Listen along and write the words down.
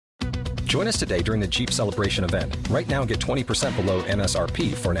Join us today during the Jeep Celebration event. Right now, get 20% below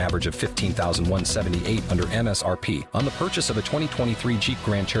MSRP for an average of $15,178 under MSRP on the purchase of a 2023 Jeep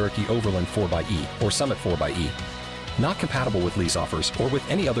Grand Cherokee Overland 4xE or Summit 4xE. Not compatible with lease offers or with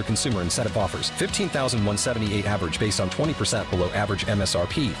any other consumer incentive offers. $15,178 average based on 20% below average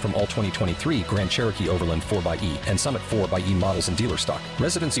MSRP from all 2023 Grand Cherokee Overland 4xE and Summit 4xE models in dealer stock.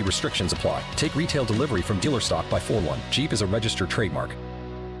 Residency restrictions apply. Take retail delivery from dealer stock by 4/1. Jeep is a registered trademark.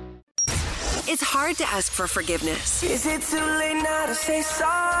 It's hard to ask for forgiveness. Is it too late now to say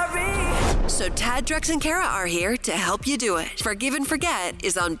sorry? So Tad, Drex, and Kara are here to help you do it. Forgive and Forget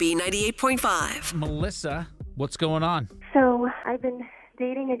is on B98.5. Melissa, what's going on? So I've been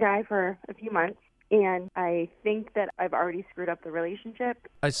dating a guy for a few months, and I think that I've already screwed up the relationship.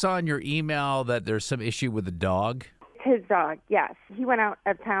 I saw in your email that there's some issue with the dog. His dog, yes. He went out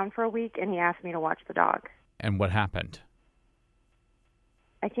of town for a week, and he asked me to watch the dog. And what happened?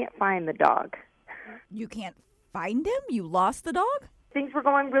 I can't find the dog. You can't find him? You lost the dog? Things were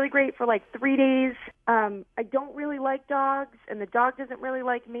going really great for like 3 days. I don't really like dogs, and the dog doesn't really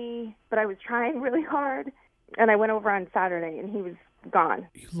like me, but I was trying really hard. And I went over on Saturday, and he was gone.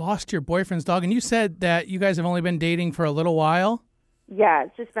 You lost your boyfriend's dog, and you said that you guys have only been dating for a little while? Yeah,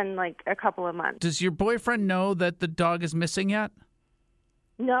 it's just been like a couple of months. Does your boyfriend know that the dog is missing yet?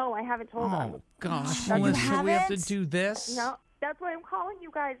 No, I haven't told him. Oh, gosh, You Melissa, we have to haven't? do this? No, that's why I'm calling you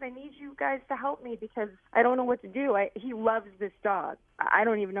guys. I need you guys to help me because I don't know what to do. He loves this dog. I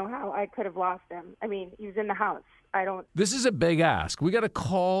don't even know how I could have lost him. I mean, he was in the house. This is a big ask. We got to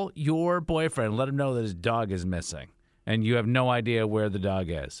call your boyfriend and let him know that his dog is missing, and you have no idea where the dog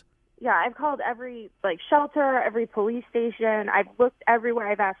is. Yeah, I've called every shelter, every police station. I've looked everywhere.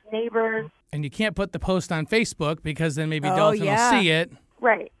 I've asked neighbors. And you can't put the post on Facebook because then maybe Dalton will see it.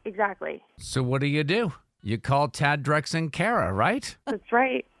 Right, exactly. So what do? You call Tad, Drex, and Kara, right? That's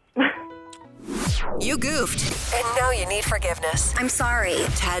right. You goofed, and now you need forgiveness. I'm sorry.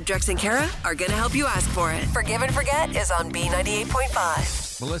 Tad, Drex, and Kara are going to help you ask for it. Forgive and Forget is on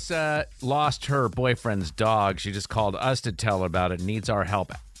B98.5. Melissa lost her boyfriend's dog. She just called us to tell her about it. Needs our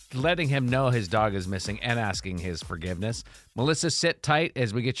help letting him know his dog is missing and asking his forgiveness. Melissa, sit tight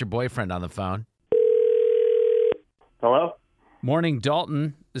as we get your boyfriend on the phone. Hello? Morning,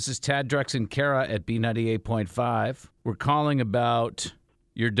 Dalton. This is Tad, Drex, and Kara at B98.5. We're calling about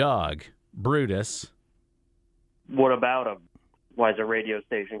your dog, Brutus. What about him? Why is a radio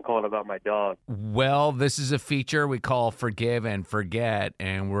station calling about my dog? Well, this is a feature we call Forgive and Forget,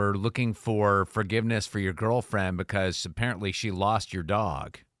 and we're looking for forgiveness for your girlfriend because apparently she lost your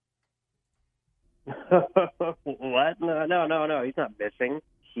dog. What? No. He's not missing.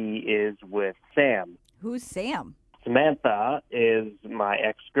 He is with Sam. Who's Sam? Samantha is my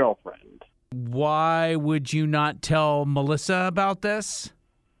ex-girlfriend. Why would you not tell Melissa about this?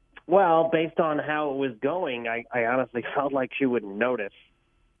 Well, based on how it was going, I honestly felt like she wouldn't notice.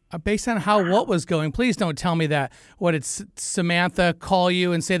 Based on how what was going, please don't tell me that. What did Samantha call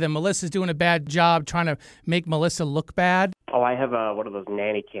you and say that Melissa's doing a bad job trying to make Melissa look bad? Oh, I have one of those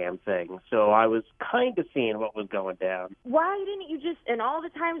nanny cam things, so I was kind of seeing what was going down. Why didn't you just, in all the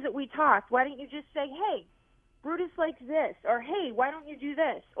times that we talked, why didn't you just say, hey, Brutus likes this, or hey, why don't you do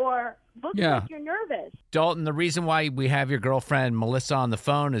this, or looks like you're nervous? Dalton, the reason why we have your girlfriend Melissa on the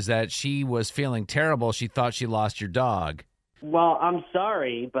phone is that she was feeling terrible. She thought she lost your dog. Well, I'm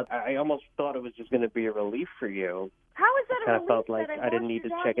sorry, but I almost thought it was just going to be a relief for you. How is that a relief? I felt like that I didn't need to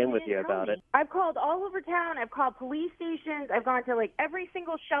check in with you about it. I've called all over town. I've called police stations. I've gone to like every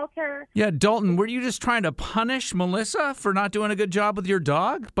single shelter. Yeah, Dalton, were you just trying to punish Melissa for not doing a good job with your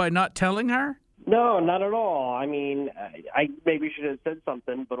dog by not telling her? No, not at all. I mean, I maybe should have said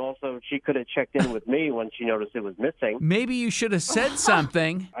something, but also she could have checked in with me when she noticed it was missing. Maybe you should have said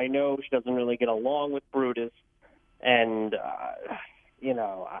something. I know she doesn't really get along with Brutus, and,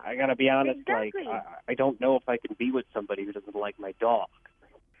 I got to be honest, exactly. I don't know if I can be with somebody who doesn't like my dog.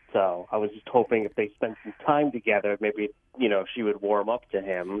 So I was just hoping if they spent some time together, maybe, she would warm up to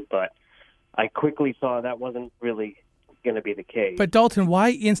him, but I quickly saw that wasn't really going to be the case. But Dalton,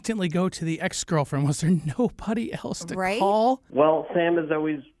 why instantly go to the ex-girlfriend? Was there nobody else to call? Well, Sam has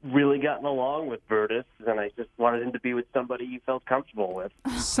always really gotten along with Brutus, and I just wanted him to be with somebody he felt comfortable with.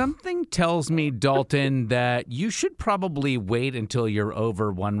 Something tells me, Dalton, that you should probably wait until you're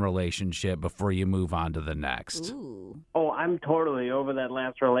over one relationship before you move on to the next. Ooh. Oh, I'm totally over that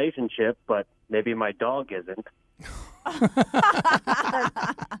last relationship, but maybe my dog isn't.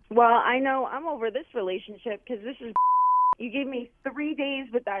 Well, I know I'm over this relationship because this is. You gave me 3 days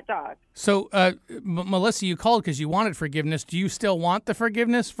with that dog. So, Melissa, you called because you wanted forgiveness. Do you still want the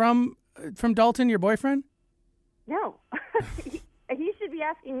forgiveness from Dalton, your boyfriend? No. He should be be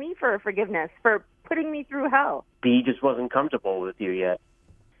asking me for forgiveness for putting me through hell? B just wasn't comfortable with you yet.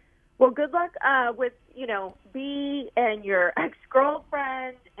 Well, good luck with, B and your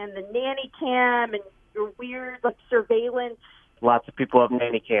ex-girlfriend and the nanny cam and your weird, surveillance. Lots of people have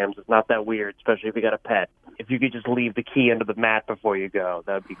nanny cams. It's not that weird, especially if you got a pet. If you could just leave the key under the mat before you go,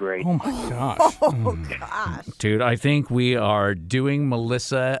 that would be great. Oh, my gosh. Oh, gosh. Dude, I think we are doing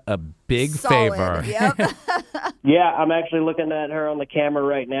Melissa a big Solid. favor. Yep. Yeah, I'm actually looking at her on the camera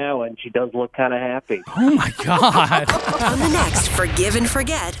right now, and she does look kind of happy. Oh, my God. On the next Forgive and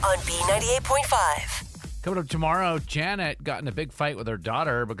Forget on B98.5. Coming up tomorrow, Janet got in a big fight with her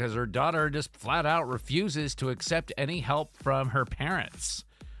daughter because her daughter just flat out refuses to accept any help from her parents.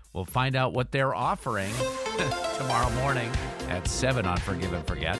 We'll find out what they're offering tomorrow morning at 7 on Forgive and Forget.